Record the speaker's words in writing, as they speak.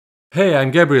Hey,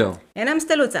 I'm Gabriel, And I'm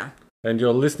Steluza, and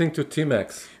you're listening to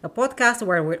T-Max. a podcast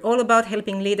where we're all about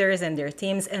helping leaders and their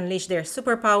teams unleash their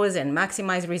superpowers and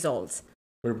maximize results.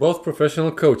 We're both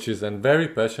professional coaches and very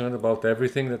passionate about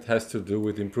everything that has to do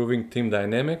with improving team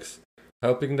dynamics,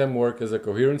 helping them work as a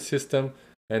coherent system,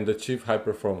 and achieve high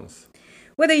performance.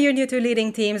 Whether you're new to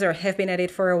leading teams or have been at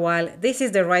it for a while, this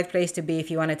is the right place to be if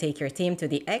you want to take your team to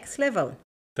the X level.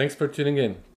 Thanks for tuning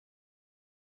in.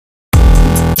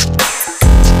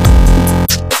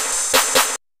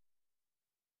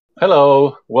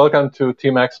 Hello, welcome to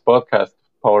T-Max podcast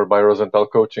powered by Rosenthal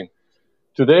Coaching.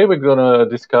 Today we're going to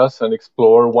discuss and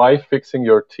explore why fixing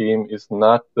your team is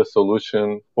not the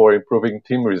solution for improving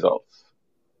team results.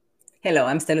 Hello,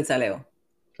 I'm Steluza Leo.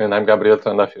 And I'm Gabriel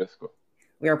Trandafiescu.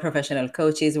 We are professional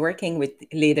coaches working with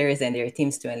leaders and their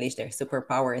teams to unleash their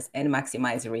superpowers and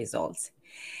maximize results.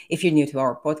 If you're new to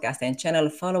our podcast and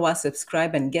channel, follow us,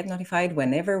 subscribe, and get notified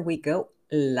whenever we go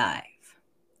live.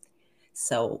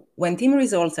 So when team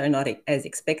results are not as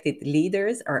expected,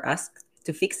 leaders are asked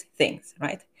to fix things,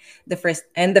 right? The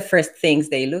first things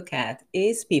they look at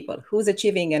is people, who's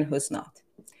achieving and who's not.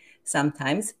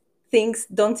 Sometimes things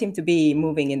don't seem to be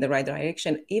moving in the right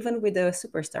direction, even with a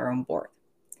superstar on board.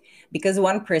 Because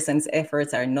one person's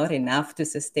efforts are not enough to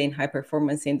sustain high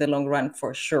performance in the long run,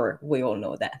 for sure. We all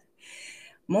know that.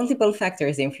 Multiple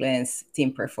factors influence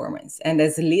team performance. And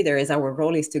as leaders, our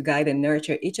role is to guide and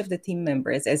nurture each of the team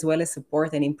members, as well as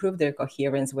support and improve their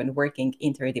coherence when working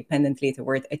interdependently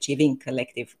toward achieving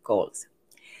collective goals.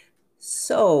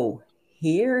 So,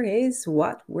 here is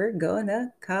what we're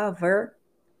gonna cover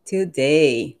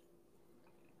today.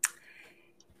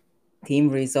 Team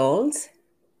results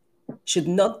should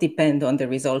not depend on the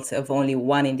results of only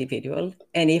one individual.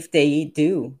 And if they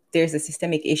do, there's a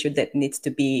systemic issue that needs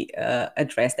to be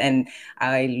addressed. And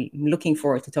I'm looking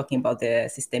forward to talking about the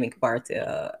systemic part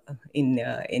in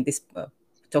this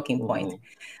talking point.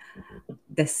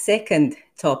 The second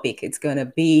topic, it's going to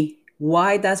be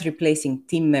why does replacing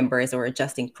team members or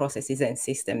adjusting processes and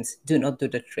systems do not do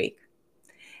the trick?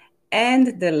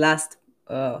 And the last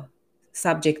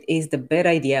subject is the bad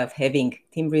idea of having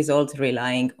team results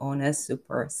relying on a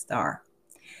superstar.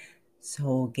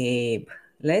 So, Gabe,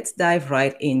 let's dive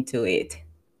right into it.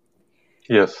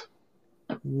 Yes.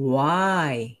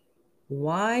 Why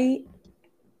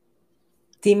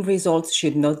team results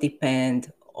should not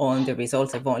depend on the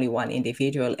results of only one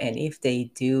individual? And if they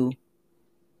do,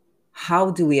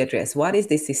 how do we address? What is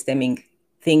the systemic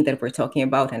thing that we're talking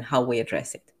about and how we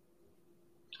address it?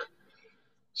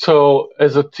 So,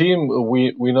 as a team,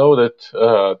 we know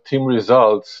that team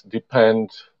results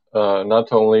depend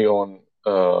not only on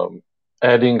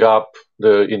adding up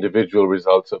the individual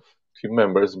results of team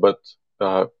members, but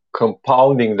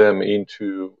compounding them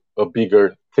into a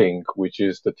bigger thing, which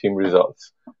is the team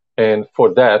results. And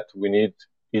for that, we need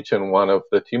each and one of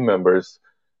the team members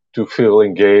to feel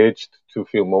engaged, to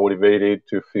feel motivated,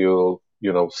 to feel,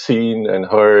 seen and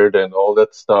heard and all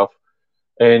that stuff.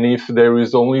 And if there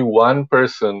is only one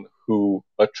person who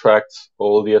attracts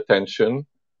all the attention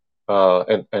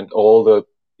and all the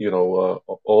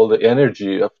all the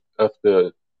energy of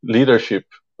the leadership,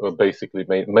 basically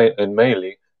and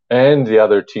mainly, and the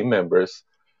other team members,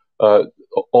 uh,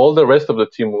 all the rest of the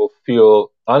team will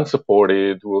feel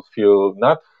unsupported, will feel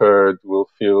not heard, will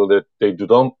feel that they do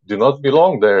not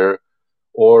belong there,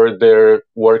 or their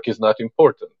work is not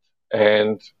important.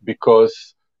 And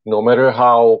because no matter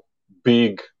how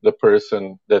big the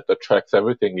person that attracts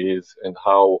everything is, and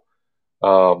how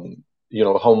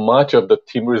much of the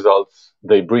team results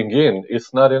they bring in,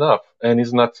 it's not enough and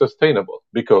it's not sustainable.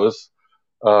 Because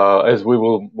as we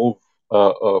will move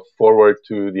forward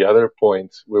to the other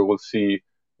points, we will see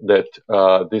that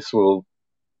this will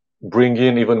bring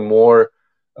in even more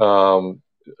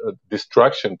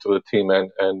destruction to the team,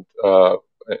 and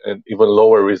even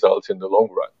lower results in the long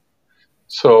run.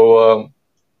 So,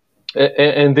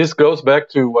 and this goes back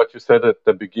to what you said at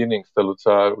the beginning,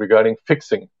 Staluca, regarding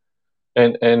fixing.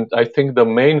 And I think the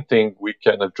main thing we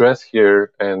can address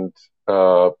here and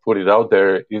put it out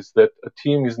there is that a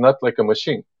team is not like a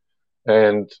machine.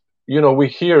 And we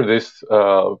hear this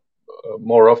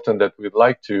more often than we'd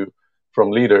like to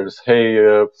from leaders. Hey,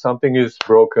 something is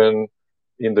broken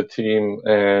in the team,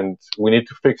 and we need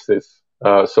to fix this.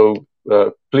 So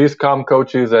please come,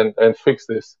 coaches, and fix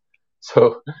this.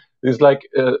 So it's like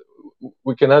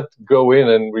we cannot go in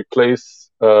and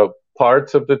replace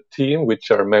parts of the team,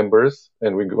 which are members,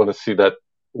 and we're going to see that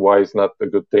why it's not a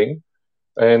good thing.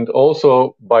 And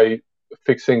also by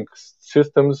fixing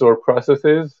systems or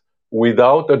processes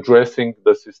without addressing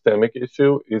the systemic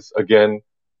issue is again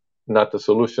not the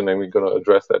solution, and we're going to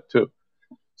address that too.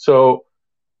 So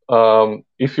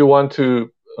If you want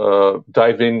to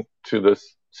dive into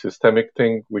this systemic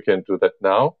thing, we can do that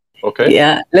now. Okay.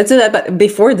 Yeah, let's do that. But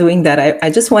before doing that, I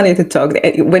just wanted to talk.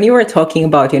 When you were talking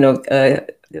about,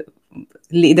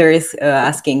 leaders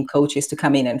asking coaches to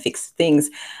come in and fix things,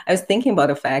 I was thinking about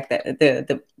the fact that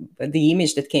the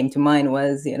image that came to mind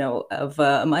was, of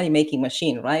a money making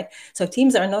machine, right? So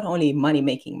teams are not only money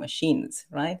making machines,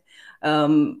 right?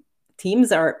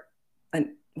 Teams are,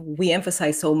 and we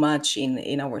emphasize so much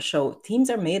in our show, teams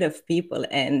are made of people,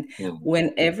 and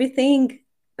when everything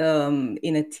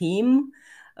in a team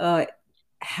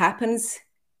happens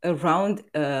around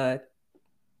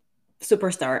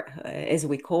superstar, as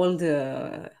we called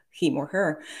him or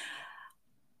her,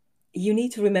 you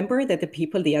need to remember that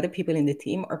the other people in the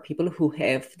team, are people who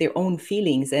have their own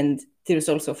feelings, and there's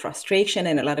also frustration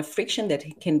and a lot of friction that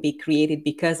can be created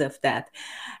because of that.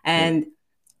 And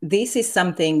this is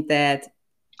something that,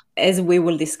 as we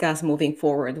will discuss moving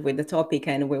forward with the topic,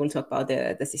 and we will talk about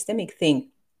the systemic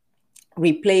thing,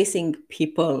 replacing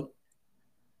people.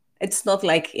 It's not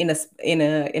like in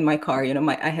my car,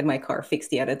 I had my car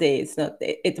fixed the other day. It's not,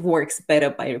 it works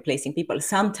better by replacing people.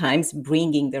 Sometimes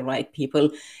bringing the right people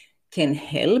can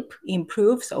help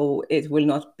improve, so it will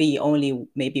not be only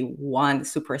maybe one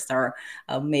superstar.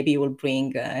 Maybe you will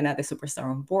bring another superstar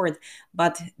on board,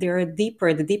 but there are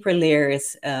the deeper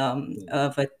layers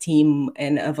of a team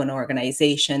and of an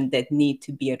organization that need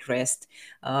to be addressed,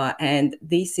 and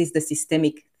this is the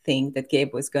systemic thing that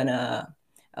Gabe was gonna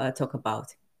talk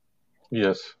about.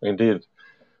 Yes, indeed.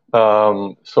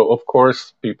 So of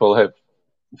course, people have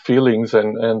feelings,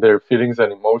 and their feelings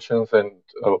and emotions, and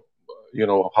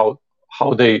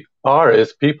how they are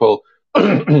as people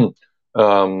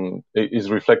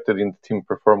is reflected in team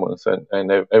performance,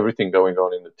 and everything going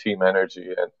on in the team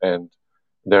energy, and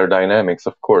their dynamics.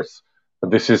 Of course,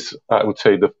 this is, I would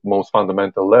say, the most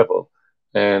fundamental level,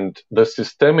 and the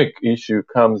systemic issue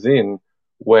comes in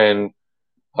when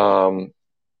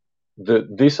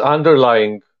this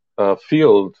underlying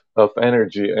field of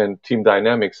energy and team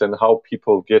dynamics, and how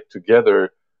people get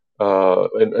together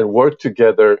and work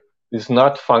together, is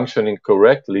not functioning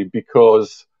correctly,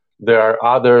 because there are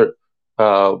other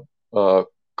uh, uh,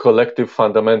 collective,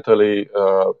 fundamentally,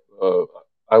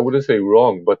 I wouldn't say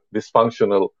wrong, but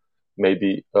dysfunctional,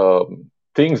 maybe,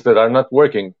 things that are not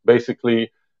working.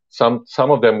 Basically, some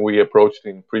of them we approached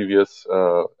in previous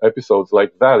episodes,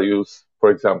 like values, for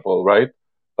example, right?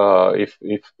 If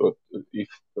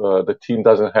the team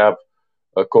doesn't have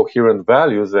coherent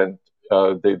values, and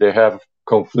they have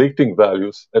conflicting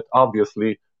values, that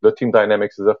obviously the team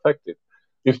dynamics is affected.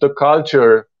 If the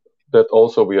culture, that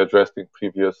also we addressed in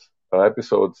previous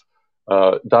episodes,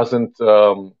 doesn't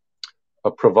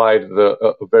provide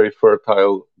a very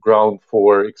fertile ground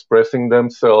for expressing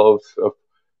themselves, of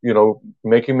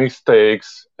making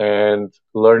mistakes and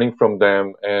learning from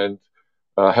them, and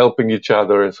helping each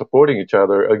other and supporting each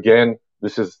other. Again,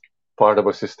 this is part of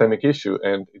a systemic issue,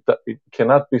 and it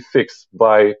cannot be fixed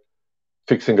by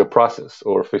fixing a process,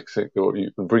 or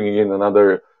bringing in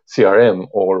another CRM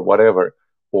or whatever,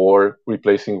 or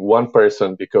replacing one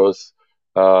person because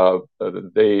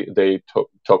they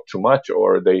talk too much,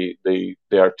 or they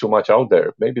are too much out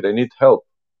there. Maybe they need help.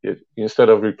 Instead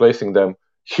of replacing them,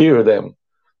 hear them,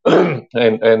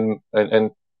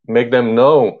 and make them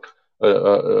know,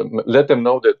 let them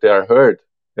know that they are heard,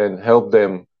 and help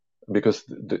them, because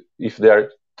if they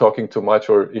are talking too much,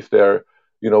 or if they are,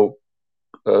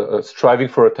 striving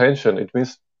for attention, it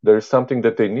means there is something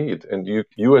that they need, and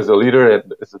you as a leader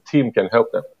and as a team can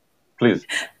help them. Please.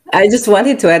 I just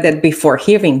wanted to add that before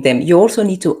hearing them, you also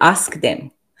need to ask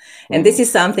them. And this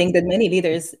is something that many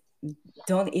leaders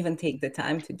don't even take the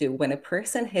time to do. When a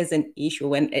person has an issue,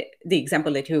 when the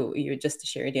example that you just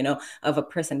shared, of a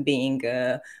person being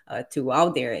too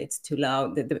out there, it's too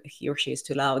loud, he or she is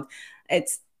too loud.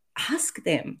 It's ask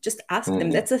them, just ask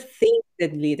them. That's a thing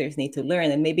that leaders need to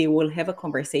learn. And maybe we'll have a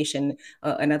conversation,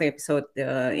 another episode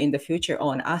in the future,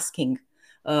 on asking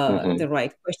the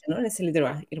right question, not necessarily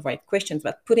the right questions,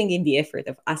 but putting in the effort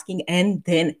of asking, and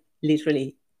then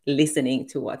literally listening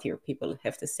to what your people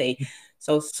have to say.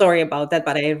 So sorry about that,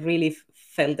 but I really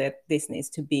felt that this needs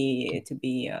to be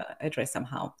addressed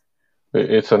somehow.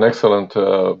 It's an excellent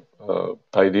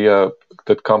idea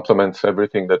that complements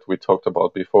everything that we talked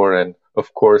about before. And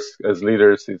of course, as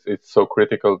leaders, it's so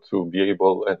critical to be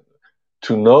able and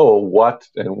to know what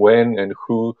and when and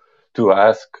who to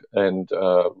ask, and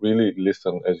really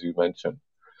listen, as you mentioned.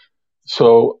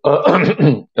 So,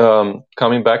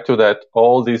 coming back to that,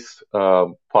 all these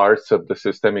parts of the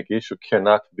systemic issue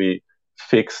cannot be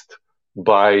fixed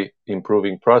by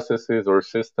improving processes or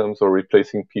systems or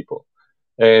replacing people.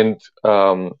 And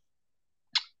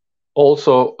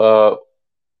Also,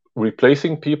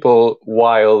 replacing people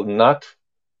while not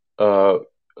uh,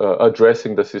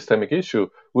 addressing the systemic issue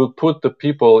will put the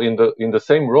people in the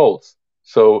same roles.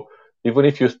 So even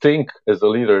if you think as a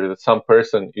leader that some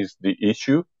person is the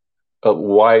issue of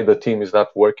why the team is not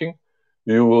working,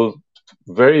 you will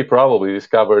very probably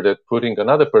discover that putting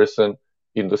another person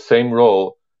in the same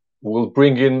role will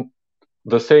bring in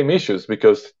the same issues,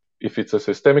 because if it's a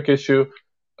systemic issue,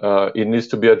 it needs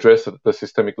to be addressed at the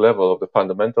systemic level, of the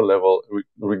fundamental level,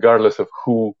 regardless of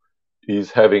who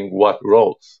is having what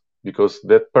roles, because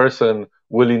that person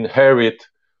will inherit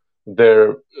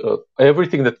their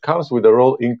everything that comes with the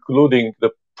role, including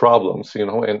the problems, and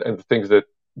the things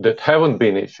that haven't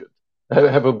been issued,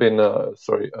 haven't been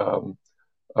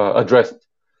addressed.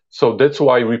 So that's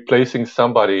why replacing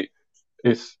somebody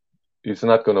is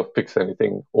not going to fix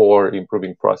anything or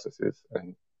improving processes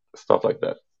and stuff like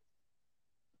that.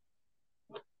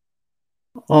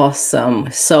 Awesome.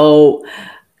 So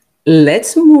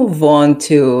let's move on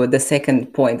to the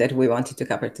second point that we wanted to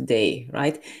cover today,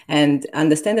 right? And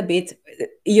understand a bit,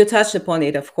 you touched upon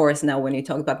it, of course, now when you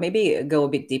talk about, maybe go a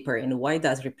bit deeper in why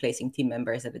does replacing team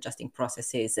members and adjusting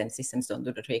processes and systems don't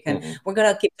do the trick. And we're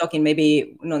going to keep talking,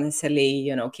 maybe not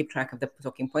necessarily, keep track of the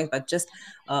talking points, but just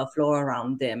flow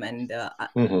around them. And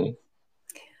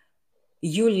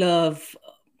you love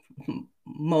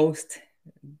most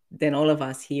than all of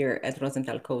us here at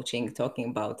Rosenthal Coaching talking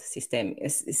about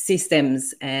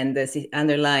systems and the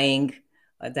underlying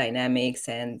dynamics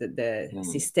and the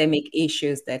systemic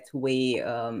issues that we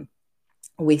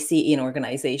see in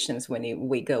organizations when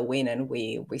we go in and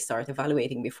we start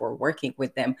evaluating before working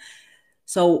with them.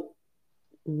 So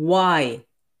why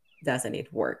doesn't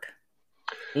it work?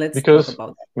 Let's talk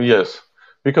about that. Yes,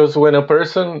 because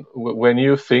when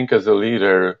you think as a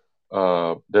leader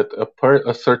that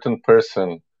a certain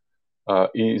person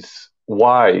is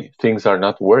why things are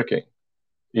not working,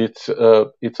 it's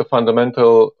a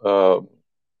fundamental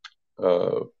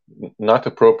not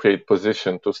appropriate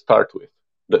position to start with.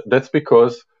 That's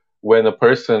because when a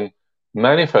person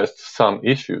manifests some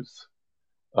issues,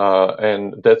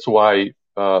 and that's why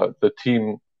the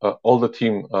team, all the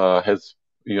team has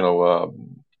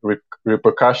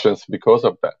repercussions because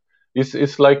of that.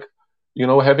 It's like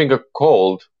having a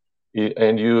cold,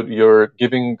 and you're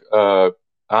giving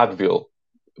Advil,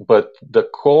 but the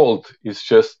cold is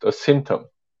just a symptom,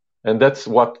 and that's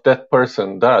what that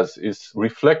person does, is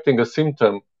reflecting a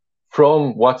symptom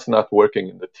from what's not working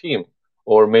in the team.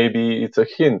 Or maybe it's a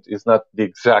hint, it's not the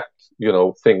exact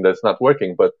thing that's not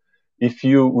working, but if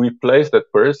you replace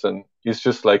that person, it's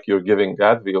just like you're giving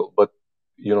Advil, but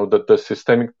the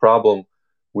systemic problem,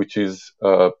 which is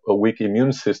a weak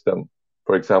immune system,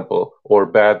 for example, or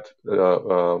bad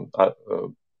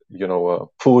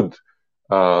food,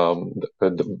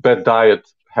 the bad diet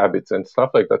habits and stuff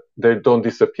like that, they don't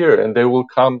disappear, and they will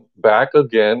come back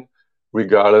again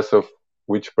regardless of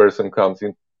which person comes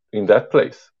in that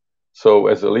place. So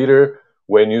as a leader,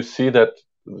 when you see that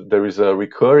there is a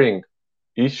recurring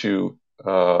issue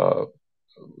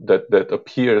that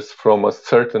appears from a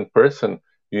certain person,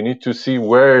 you need to see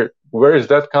where is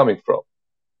that coming from.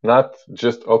 Not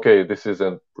just, okay, this is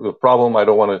a problem, I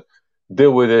don't want to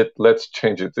deal with it, let's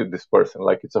change it to this person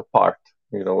like it's a part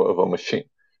of a machine.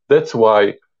 That's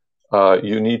why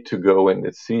you need to go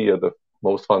and see at the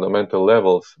most fundamental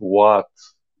levels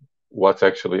what's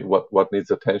actually what needs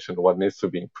attention, what needs to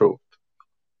be improved.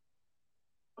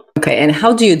 Okay, and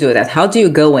how do you do that? How do you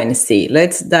go and see?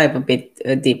 Let's dive a bit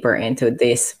deeper into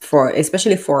this,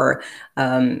 especially for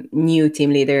new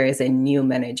team leaders and new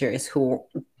managers who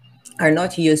are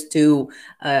not used to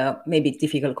maybe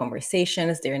difficult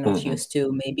conversations. They're not used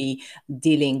to maybe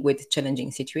dealing with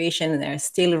challenging situations. They're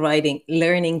still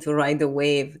learning to ride the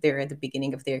wave. They're at the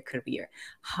beginning of their career.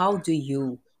 How do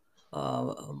you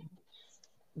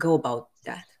go about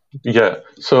that? Yeah.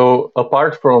 So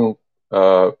apart from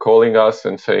calling us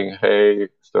and saying, "Hey,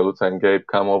 Steluta and Gabe,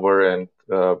 come over and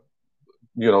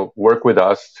work with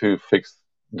us to fix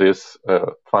this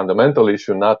fundamental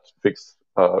issue, not fix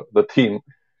the team."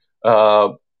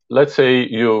 Let's say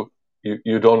you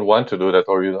don't want to do that,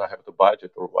 or you don't have the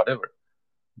budget, or whatever.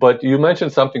 But you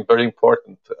mentioned something very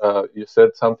important. You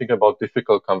said something about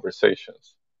difficult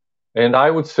conversations, and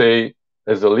I would say,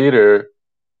 as a leader,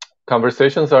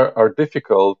 conversations are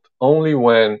difficult only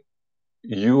when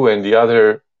you and the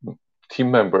other team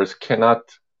members cannot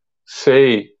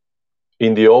say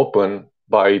in the open,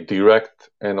 by direct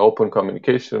and open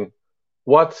communication,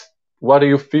 what do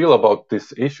you feel about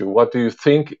this issue? What do you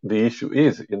think the issue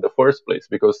is in the first place?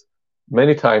 Because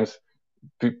many times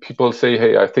people say,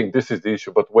 hey, I think this is the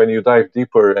issue, but when you dive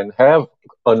deeper and have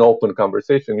an open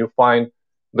conversation, you find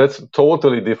that's a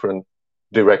totally different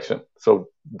direction. So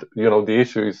the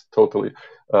issue is totally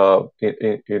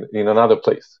in another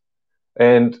place.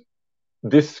 And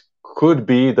this could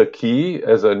be the key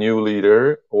as a new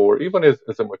leader, or even as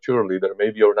a mature leader.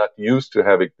 Maybe you're not used to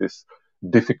having this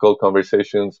difficult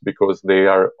conversations because they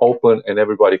are open and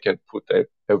everybody can put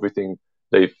everything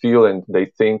they feel and they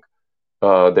think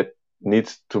that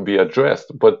needs to be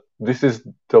addressed. But this is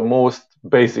the most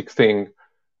basic thing,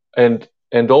 and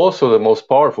also the most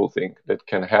powerful thing that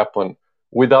can happen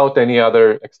without any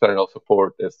other external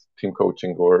support as team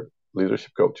coaching or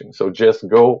leadership coaching. So just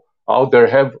go out there,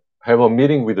 have a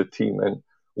meeting with the team, and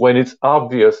when it's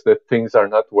obvious that things are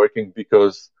not working,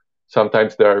 because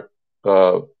sometimes there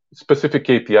are specific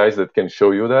KPIs that can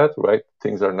show you that, right?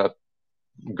 Things are not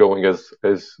going as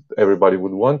everybody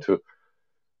would want to.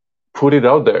 Put it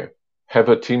out there. Have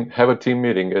a team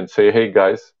meeting and say, hey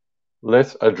guys,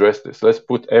 let's address this. Let's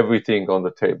put everything on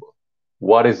the table.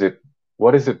 What is it?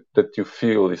 What is it that you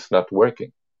feel is not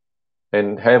working?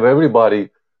 And have everybody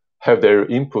have their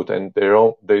input and their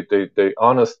own they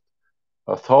honest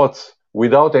thoughts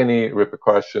without any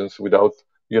repercussions, without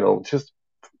just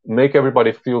make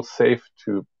everybody feel safe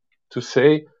to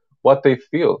say what they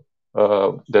feel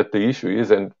that the issue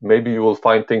is, and maybe you will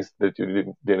find things that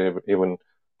you didn't even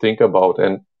think about,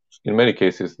 and in many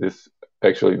cases this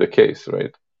actually the case,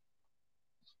 right?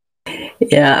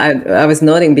 Yeah, I was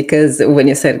noting because when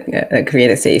you said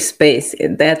create a safe space,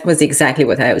 that was exactly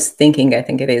what I was thinking. I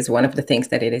think it is one of the things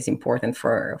that it is important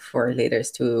for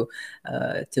leaders to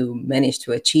manage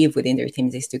to achieve within their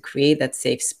teams is to create that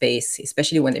safe space,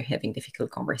 especially when they're having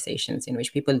difficult conversations in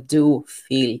which people do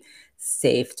feel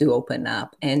safe to open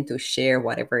up and to share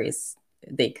whatever is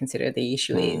they consider the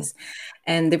issue is.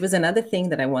 And there was another thing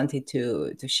that I wanted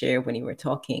to share when you were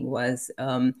talking was.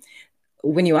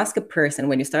 When you ask a person,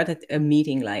 when you start a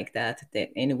meeting like that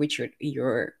in which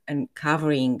you're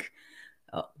uncovering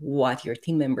what your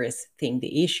team members think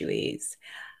the issue is,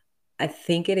 I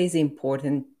think it is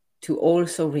important to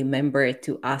also remember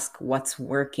to ask what's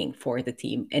working for the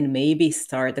team and maybe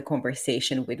start the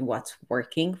conversation with what's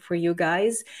working for you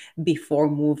guys before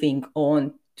moving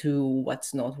on to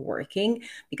what's not working,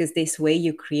 because this way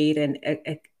you create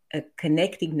a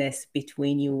connectedness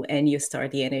between you and you start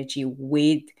the energy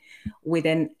with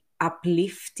an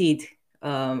uplifted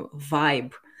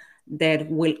vibe that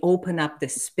will open up the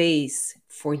space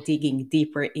for digging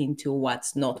deeper into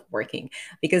what's not working.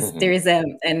 Because there is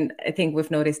and I think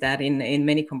we've noticed that in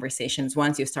many conversations,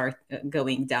 once you start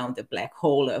going down the black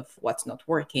hole of what's not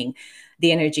working,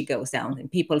 the energy goes down and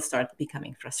people start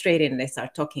becoming frustrated and they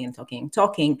start talking and talking and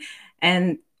talking.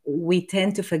 And we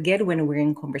tend to forget when we're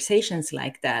in conversations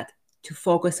like that to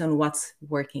focus on what's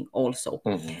working also.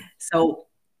 So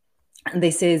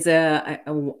this is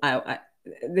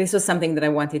this was something that I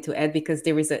wanted to add because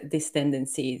there is this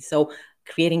tendency. So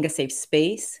creating a safe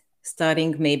space,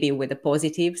 starting maybe with the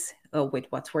positives, with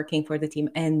what's working for the team,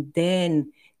 and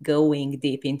then going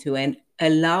deep into and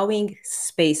allowing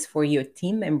space for your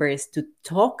team members to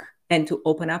talk and to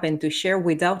open up and to share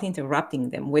without interrupting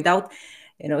them, without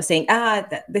saying,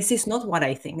 this is not what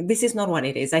I think, this is not what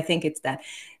it is, I think it's that.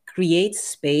 Create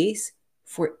space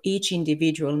for each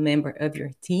individual member of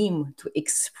your team to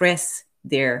express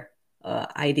their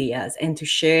ideas and to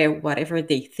share whatever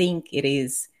they think it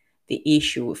is the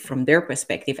issue from their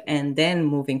perspective, and then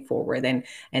moving forward and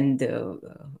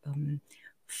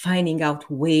finding out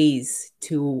ways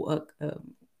to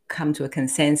come to a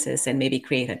consensus and maybe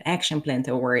create an action plan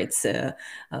towards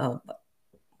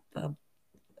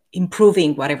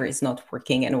improving whatever is not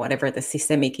working and whatever the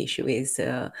systemic issue is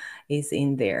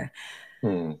in there.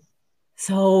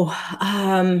 So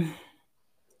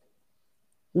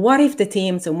what if the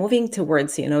team, so moving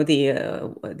towards the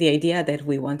idea that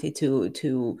we wanted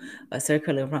to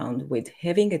circle around with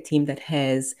having a team that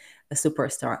has a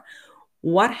superstar,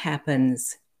 what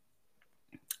happens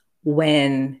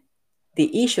when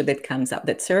the issue that comes up,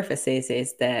 that surfaces,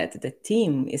 is that the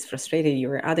team is frustrated,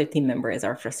 your other team members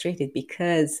are frustrated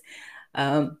because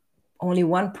only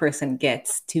one person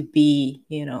gets to be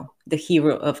the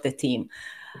hero of the team?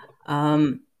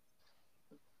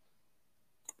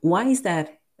 Why is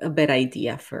that a bad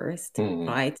idea first,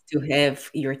 right? To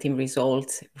have your team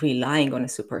results relying on a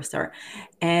superstar.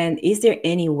 And is there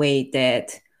any way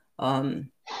that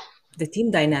the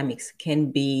team dynamics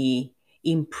can be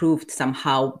improved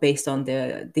somehow based on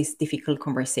these difficult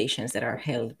conversations that are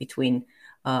held between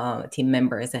team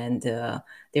members and their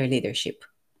leadership?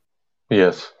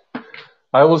 Yes,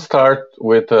 I will start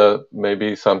with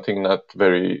maybe something not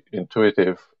very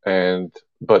intuitive,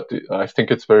 but I think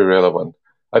it's very relevant.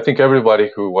 I think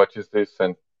everybody who watches this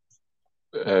and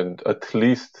at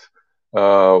least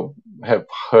have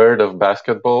heard of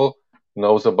basketball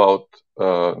knows about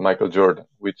Michael Jordan,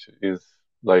 which is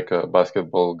like a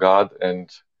basketball god, and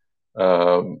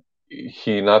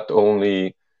he not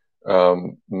only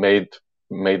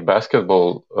made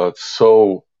basketball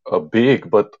so big,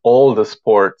 but all the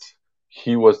sports.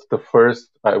 He was the first,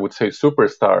 I would say,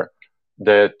 superstar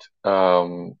that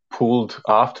pulled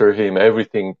after him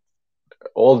everything.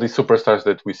 All the superstars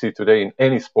that we see today in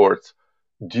any sports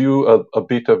due a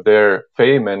bit of their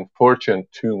fame and fortune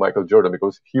to Michael Jordan,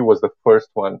 because he was the first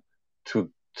one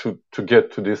to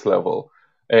get to this level.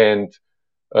 And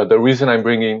the reason I'm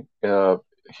bringing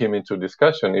him into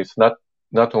discussion is not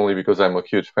only because I'm a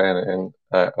huge fan and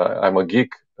I'm a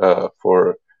geek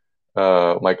for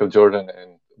Michael Jordan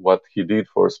and what he did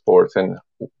for sports, and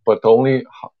but only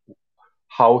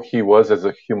how he was as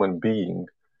a human being.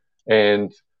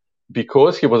 And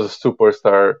because he was a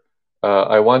superstar,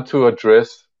 I want to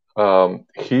address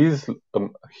his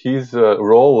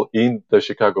role in the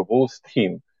Chicago Bulls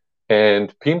team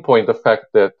and pinpoint the fact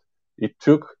that it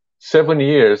took 7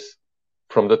 years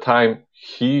from the time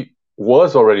he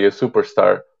was already a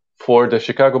superstar for the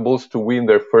Chicago Bulls to win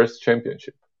their first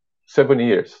championship. 7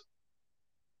 years.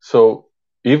 So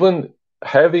even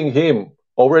having him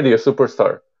already a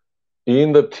superstar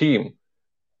in the team,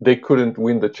 they couldn't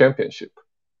win the championship.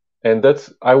 And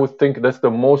I would think that's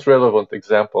the most relevant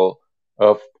example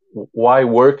of why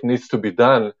work needs to be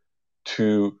done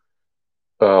to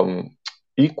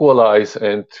equalize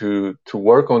and to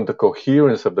work on the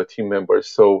coherence of the team members.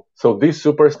 So this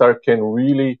superstar can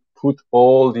really put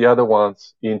all the other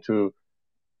ones into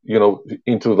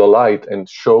the light and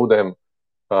show them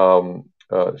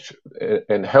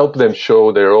and help them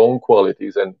show their own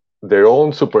qualities and their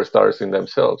own superstars in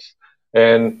themselves.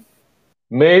 And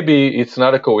maybe it's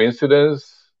not a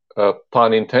coincidence,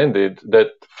 pun intended,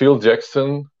 that Phil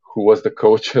Jackson, who was the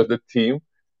coach of the team,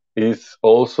 is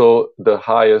also the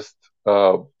highest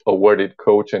awarded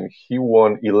coach, and he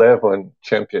won 11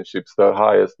 championships, the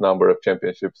highest number of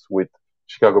championships with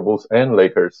Chicago Bulls and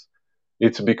Lakers.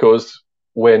 It's because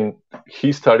when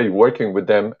he started working with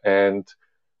them and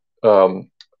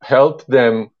helped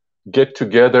them get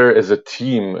together as a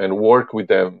team and work with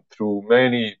them through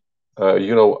many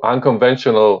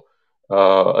unconventional,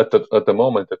 at the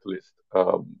moment at least,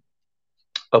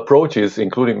 approaches,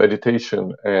 including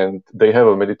meditation. And they have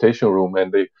a meditation room,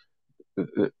 and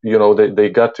they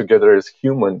got together as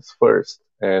humans first,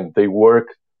 and they work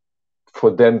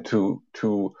for them to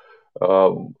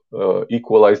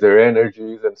equalize their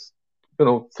energies, and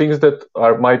things that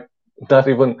might not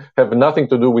even have nothing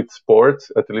to do with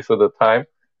sports, at least at the time.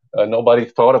 Nobody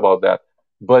thought about that,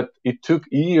 but it took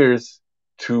years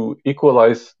to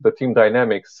equalize the team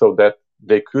dynamics so that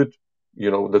they could,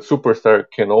 the superstar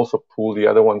can also pull the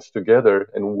other ones together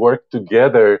and work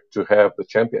together to have the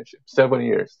championship. 7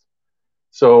 years.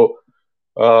 So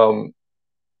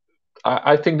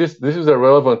I think this is a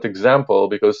relevant example,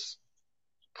 because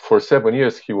for 7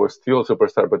 years he was still a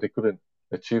superstar, but he couldn't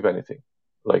achieve anything.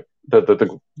 Like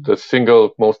the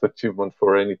single most achievement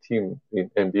for any team in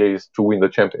NBA is to win the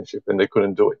championship, and they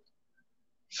couldn't do it.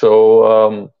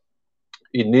 So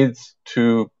it needs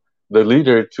the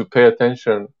leader to pay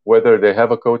attention, whether they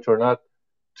have a coach or not,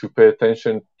 to pay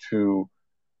attention to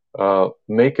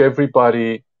make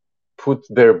everybody put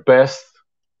their best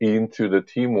into the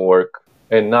teamwork,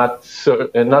 and not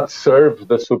serve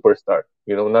the superstar.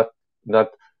 Not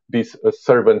be a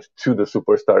servant to the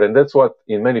superstar. And that's what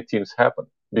in many teams happen,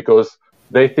 because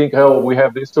they think, oh, we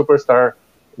have this superstar,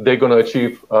 they're going to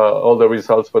achieve all the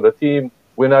results for the team,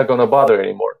 we're not going to bother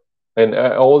anymore. And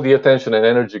all the attention and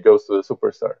energy goes to the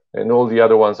superstar, and all the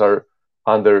other ones are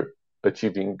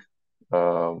underachieving,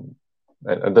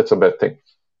 and that's a bad thing.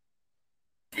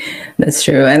 That's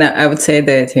true. And I would say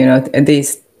that,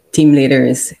 these team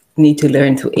leaders need to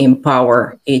learn to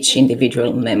empower each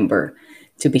individual member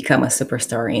to become a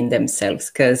superstar in themselves,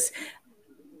 because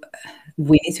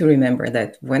we need to remember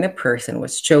that when a person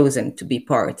was chosen to be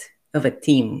part of a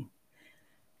team,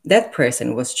 that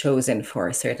person was chosen for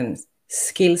a certain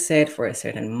skill set, for a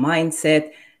certain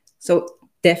mindset. So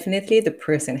definitely the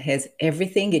person has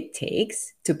everything it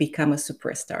takes to become a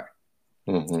superstar.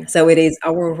 Mm-hmm. So it is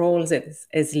our roles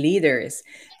as leaders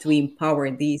to empower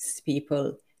these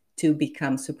people to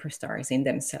become superstars in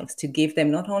themselves, to give them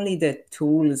not only the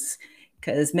tools,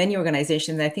 because many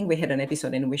organizations, I think we had an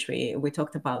episode in which we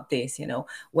talked about this,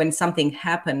 when something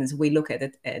happens, we look at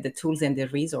the tools and the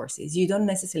resources. You don't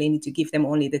necessarily need to give them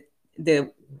only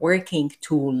the working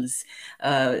tools,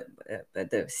 the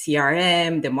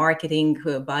CRM, the marketing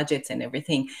budgets and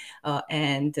everything.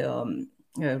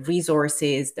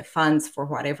 resources, the funds for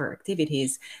whatever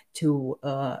activities to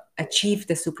achieve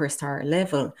the superstar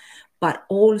level, but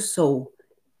also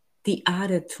the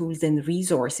other tools and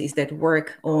resources that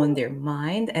work on their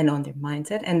mind and on their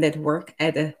mindset and that work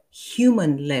at a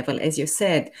human level, as you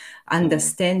said,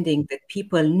 understanding that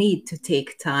people need to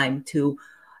take time to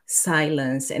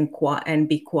silence and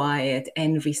be quiet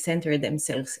and recenter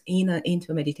themselves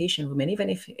into a meditation room. And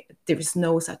even if there is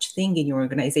no such thing in your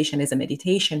organization as a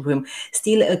meditation room,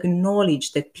 still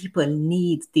acknowledge that people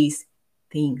need these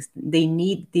things. They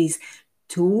need these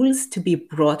tools to be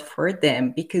brought for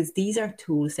them, because these are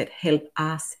tools that help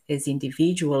us as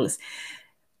individuals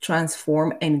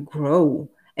transform and grow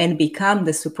and become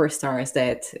the superstars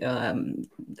that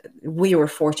we were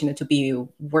fortunate to be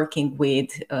working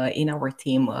with in our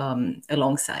team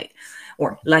alongside,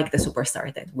 or like the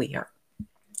superstar that we are.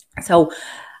 So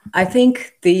I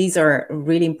think these are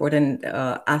really important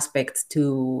aspects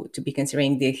to be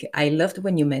considering. I loved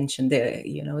when you mentioned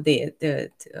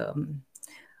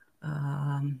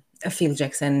Phil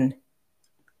Jackson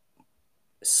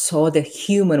saw the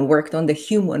human, worked on the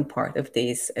human part of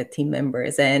these team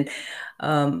members. And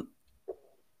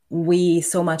we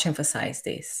so much emphasize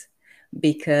this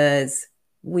because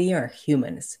we are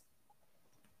humans,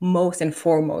 most and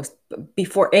foremost,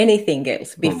 before anything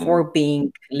else, before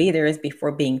being leaders,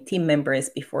 before being team members,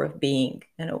 before being,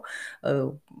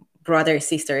 brothers,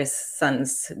 sisters,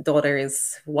 sons,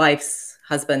 daughters, wives,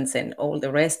 husbands, and all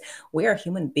the rest. We are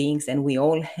human beings, and we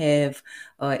all have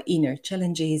inner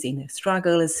challenges, inner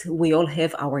struggles. We all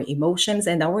have our emotions,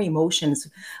 and our emotions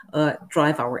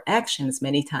drive our actions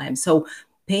many times. So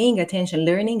paying attention,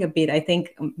 learning a bit, I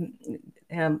think,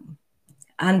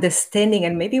 understanding,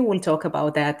 and maybe we'll talk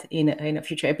about that in a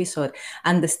future episode,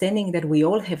 understanding that we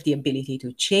all have the ability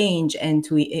to change and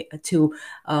to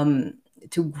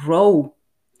grow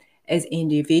as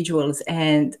individuals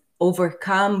and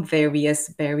overcome various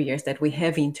barriers that we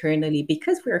have internally,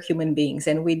 because we are human beings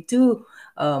and we do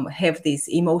have these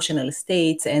emotional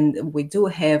states, and we do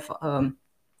have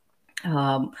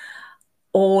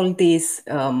all these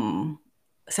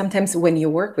sometimes when you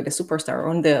work with a superstar,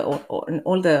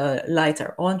 all the lights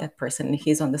are on that person,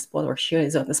 he's on the spot or she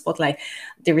is on the spotlight,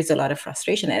 there is a lot of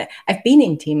frustration. And I've been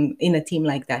in a team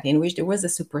like that, in which there was a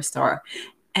superstar,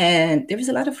 and there is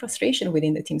a lot of frustration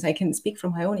within the teams. I can speak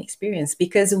from my own experience,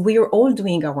 because we were all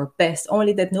doing our best,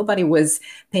 only that nobody was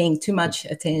paying too much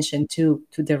attention to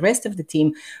the rest of the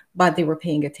team, but they were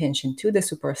paying attention to the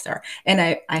superstar. And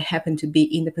I happened to be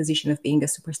in the position of being a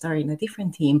superstar in a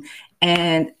different team,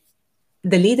 and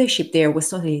the leadership there was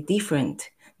totally different.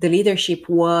 The leadership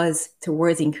was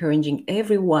towards encouraging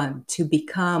everyone to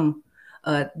become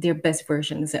their best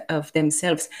versions of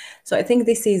themselves. So I think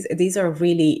these are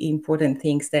really important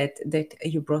things that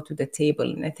you brought to the table.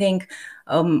 And I think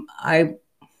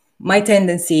my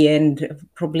tendency, and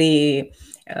probably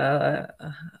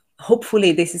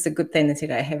hopefully this is a good tendency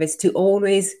that I have, is to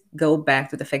always go back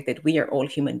to the fact that we are all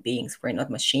human beings. We're not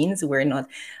machines. We're not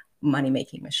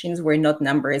money-making machines. We're not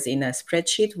numbers in a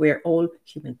spreadsheet. We're all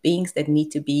human beings that need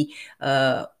to be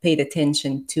paid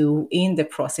attention to in the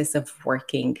process of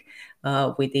working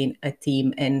within a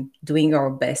team and doing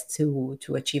our best to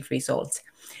achieve results.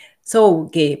 So,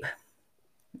 Gabe,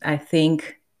 I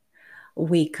think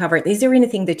we covered. Is there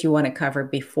anything that you want to cover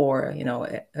before,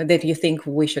 that you think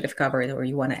we should have covered, or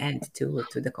you want to add to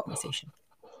the conversation?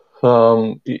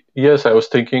 Yes, I was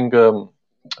thinking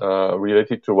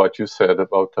related to what you said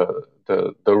about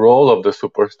the role of the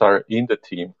superstar in the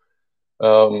team.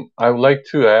 I would like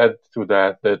to add to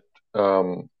that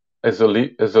as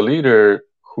a leader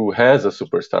who has a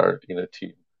superstar in a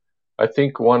team, I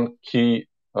think one key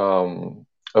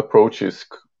approaches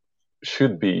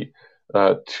should be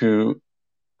to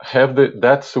have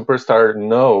that superstar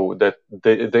know that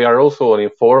they are also an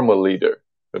informal leader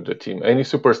of the team. Any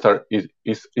superstar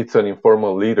it's an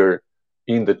informal leader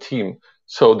in the team,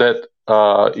 so that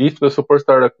if the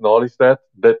superstar acknowledges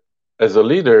that as a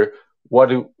leader,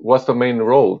 what's the main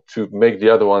role? To make the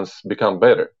other ones become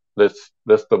better. That's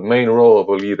the main role of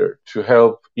a leader, to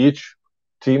help each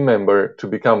team member to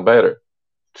become better,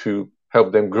 to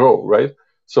help them grow, right?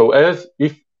 So as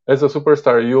a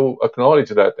superstar, you acknowledge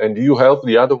that, and you help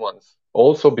the other ones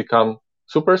also become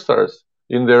superstars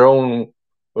in their own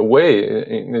way,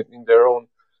 in their own,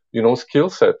 skill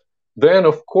set. Then,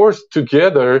 of course,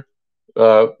 together,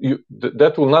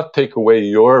 that will not take away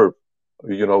your,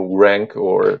 rank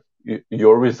or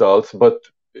your results, but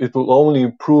it will only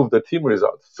improve the team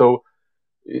results. So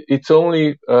it's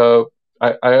only,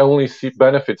 I only see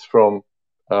benefits from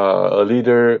a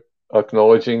leader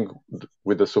acknowledging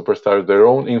with the superstars their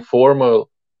own informal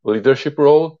leadership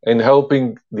role and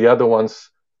helping the other ones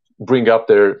bring up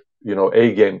their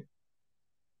A game.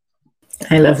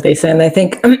 I love this, and I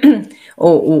think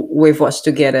we've watched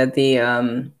together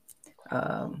the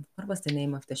what was the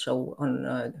name of the show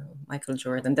on Michael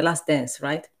Jordan, The Last Dance,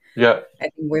 right? Yeah. I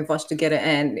think we've watched together,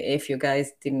 and if you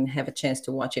guys didn't have a chance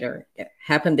to watch it, or it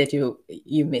happened that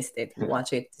you missed it,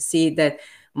 watch it to see that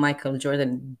Michael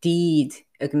Jordan did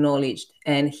acknowledge,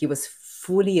 and he was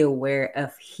fully aware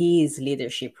of his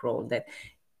leadership role, that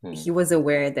he was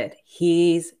aware that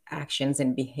his actions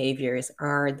and behaviors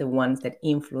are the ones that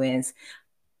influence,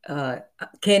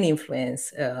 can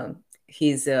influence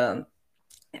his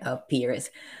peers.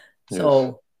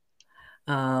 So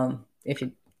if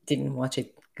you didn't watch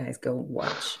it, guys, go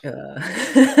watch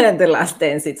The Last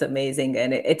Dance. It's amazing,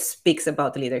 and it speaks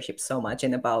about leadership so much,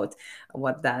 and about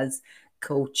what does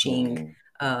coaching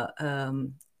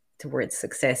towards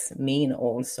success mean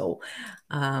also.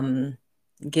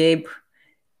 Gabe,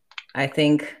 I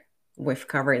think we've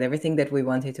covered everything that we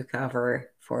wanted to cover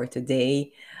for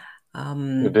today.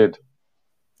 You did.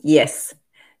 Yes.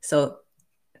 So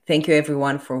thank you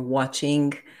everyone for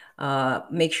watching.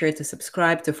 Make sure to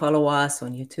subscribe, to follow us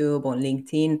on YouTube, on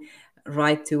LinkedIn.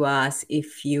 Write to us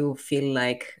if you feel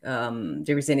like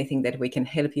there is anything that we can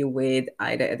help you with,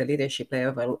 either at the leadership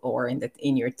level or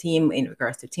in your team, in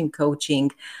regards to team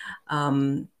coaching.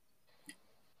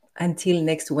 Until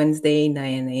next Wednesday,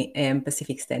 9 a.m.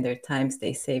 Pacific Standard Time,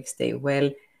 stay safe, stay well,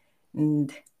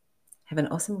 and have an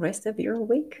awesome rest of your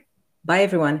week. Bye,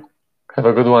 everyone. Have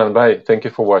a good one. Bye. Thank you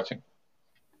for watching.